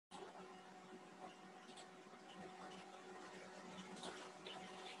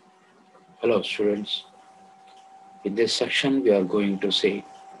Hello students, in this section we are going to see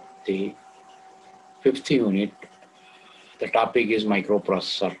the fifth unit. The topic is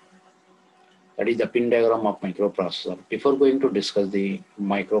microprocessor, that is the pin diagram of microprocessor. Before going to discuss the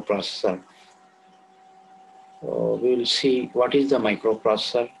microprocessor, we will see what is the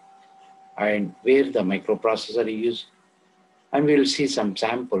microprocessor and where the microprocessor is used, and we will see some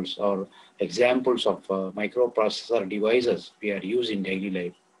samples or examples of microprocessor devices we are using in daily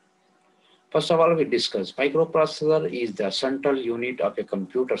life. First of all, we discuss microprocessor is the central unit of a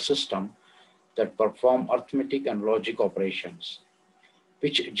computer system that perform arithmetic and logic operations,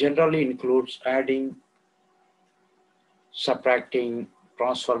 which generally includes adding, subtracting,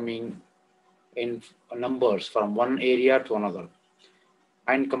 transforming in numbers from one area to another,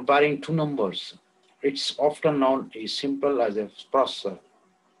 and comparing two numbers. It's often known as simple as a processor,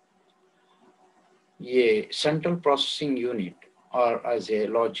 a central processing unit, or as a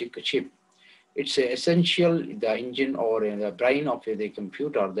logic chip. It's essential the engine or the brain of the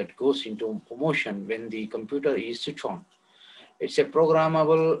computer that goes into motion when the computer is switched on. It's a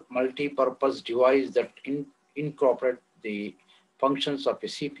programmable multi-purpose device that incorporates the functions of a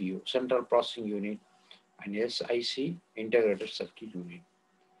CPU, central processing unit, and SIC, integrated circuit unit.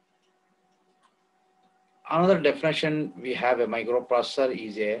 Another definition we have a microprocessor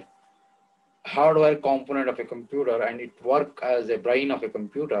is a hardware component of a computer, and it works as a brain of a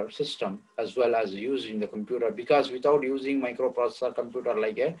computer system as well as used in the computer, because without using microprocessor, computer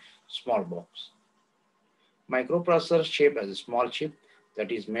like a small box. Microprocessor shape as a small chip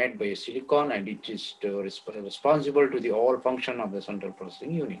that is made by a silicon, and it is responsible to the all function of the central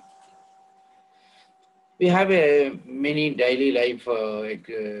processing unit. We have many daily life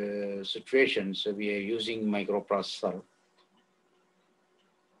situations we are using microprocessor.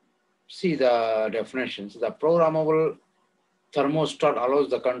 See the definitions. The programmable thermostat allows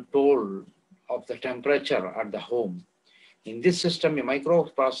the control of the temperature at the home. In this system, a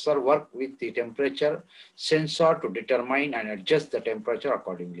microprocessor works with the temperature sensor to determine and adjust the temperature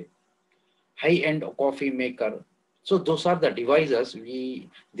accordingly. High-end coffee maker. So those are the devices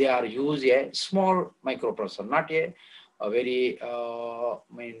they are use a small microprocessor, not a very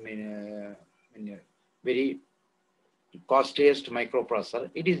very costliest microprocessor.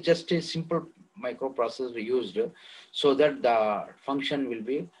 It is just a simple microprocessor used so that the function will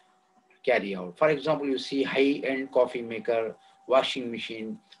be carry out. For example, you see high-end coffee maker, washing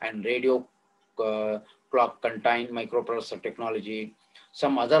machine, and radio clock contain microprocessor technology.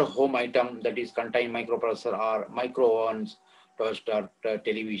 Some other home item that is contain microprocessor are micro ovens, toaster,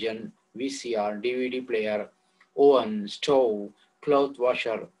 television, VCR, DVD player, oven, stove, cloth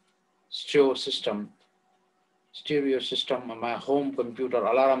washer, stereo system, my home computer,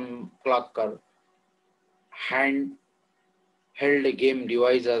 alarm clocker, handheld game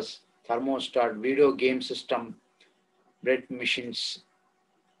devices, thermostat, video game system, bread machines,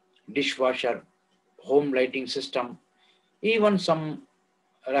 dishwasher, home lighting system, even some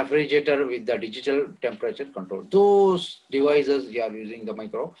refrigerator with the digital temperature control. Those devices we are using the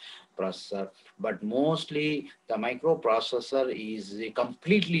microprocessor, but mostly the microprocessor is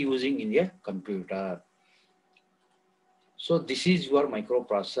completely using in a computer. So this is your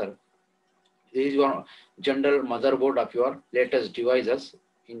microprocessor. This is your general motherboard of your latest devices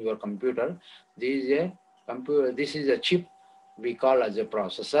in your computer. This is a chip we call as a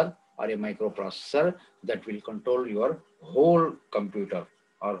processor or a microprocessor that will control your whole computer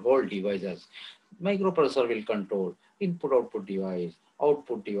or whole devices. Microprocessor will control input-output device,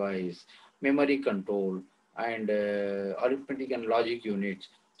 output device, memory control, and arithmetic and logic units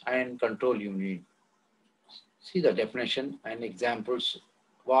and control unit. See the definition and examples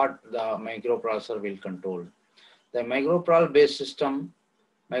what the microprocessor will control. The microprocessor-based system,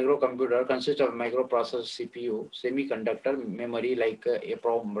 microcomputer consists of microprocessor CPU, semiconductor, memory like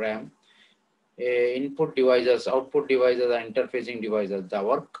EEPROM, RAM, input devices, output devices, and interfacing devices. The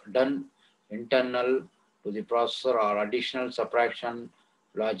work done internal to the processor or additional subtraction,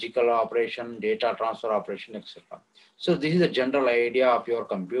 logical operation, data transfer operation, etc. So this is a general idea of your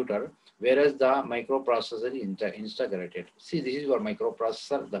computer, whereas the microprocessor is integrated. See, this is your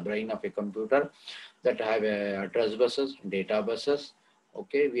microprocessor, the brain of a computer that have address buses, data buses.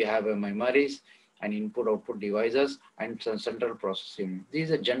 Okay, we have memories and input-output devices and some central processing. This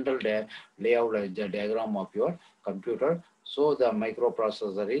is a general layout, the diagram of your computer. So the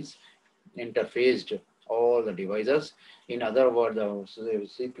microprocessor is interfaced all the devices. In other words, the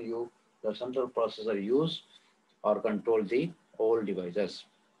CPU, the central processor use or control the all devices.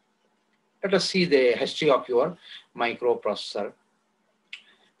 Let us see the history of your microprocessor.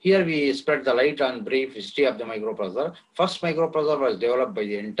 Here we spread the light on brief history of the microprocessor. First microprocessor was developed by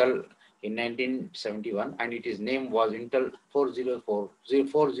the Intel in 1971, and its name was Intel 4004.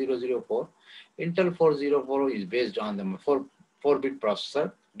 Intel 404 is based on the 4-bit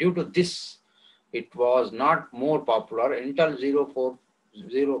processor. Due to this, it was not more popular. Intel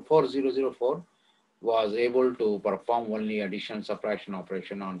 4004 was able to perform only addition subtraction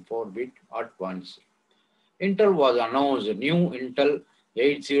operation on 4-bit at once. Intel was announced new Intel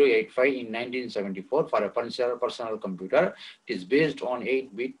 8085 in 1974 for a personal computer. It is based on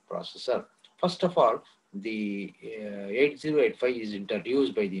 8-bit processor. First of all, the 8085 is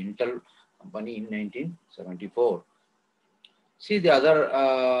introduced by the Intel company in 1974. See the other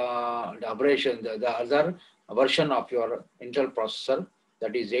the other version of your Intel processor,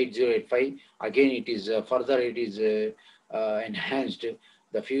 that is 8085. Again, it is further it is enhanced.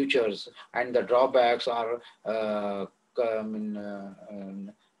 The features and the drawbacks are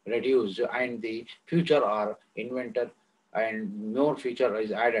reduced, and the future are invented, and more feature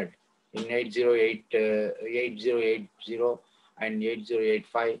is added in 8080 and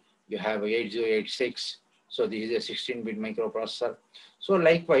 8085. You have 8086. So this is a 16-bit microprocessor. So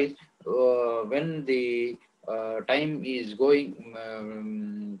likewise, when the time is going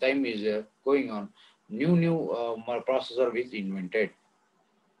on, new processor is invented.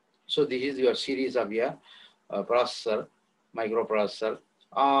 So this is your series of your processor, microprocessor.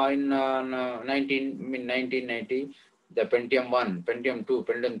 In 1990, the Pentium 1, Pentium 2,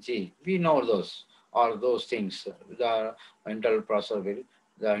 Pentium 3, we know all those things. The Intel processor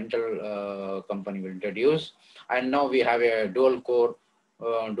the Intel company will introduce. And now we have a dual core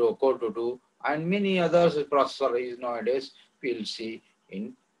to do, and many others processor is nowadays we'll see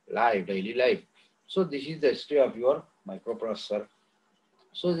in daily life. So this is the history of your microprocessor.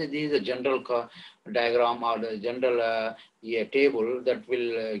 So this is a general diagram or the general table that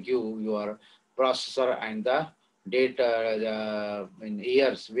will give your processor and the data in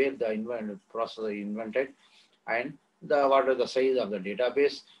years where the processor invented, and what are the size of the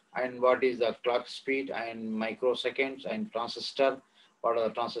database, and what is the clock speed and microseconds, and transistor, what are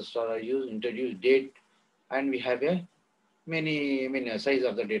the transistor are used, introduced date, and we have a many size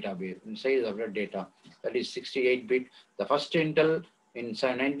of the database, size of the data, that is 68-bit. The first Intel in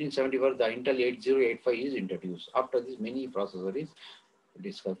 1974, the Intel 8085 is introduced. After this, many processors is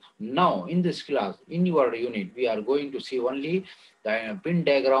discussed. Now, in this class, in your unit, we are going to see only the pin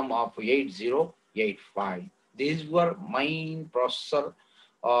diagram of 8085. This is your main processor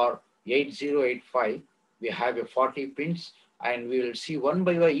or 8085. We have a 40 pins, and we will see one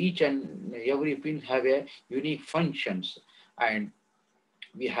by one each and every pin have a unique functions, and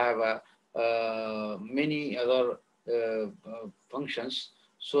we have many other functions,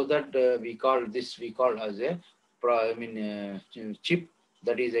 so that we call as a chip,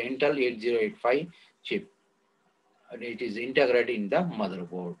 that is an Intel 8085 chip, and it is integrated in the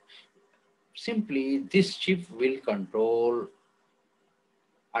motherboard. Simply, this chip will control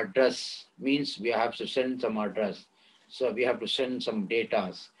address, means we have to send some address. So we have to send some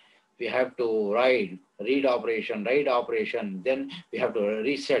data. We have to read operation, write operation. Then we have to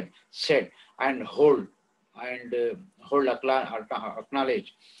reset, set, and hold, and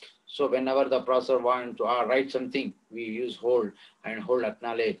acknowledge. So whenever the processor wants to write something, we use hold and hold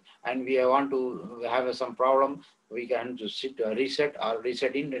acknowledge. And we want to have some problem, we can just reset or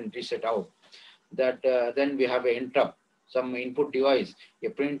reset in and reset out. That then we have an interrupt, some input device. A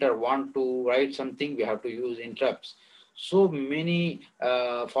printer want to write something, we have to use interrupts. So many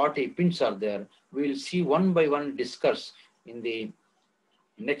 40 pins are there. We'll see one by one, discuss in the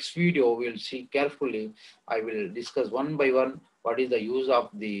next video. We'll see carefully. I will discuss one by one what is the use of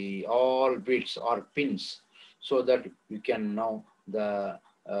the all bits or pins, so that you can know the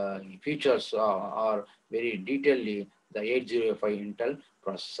features are very detailedly the 8085 Intel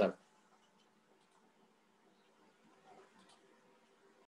processor.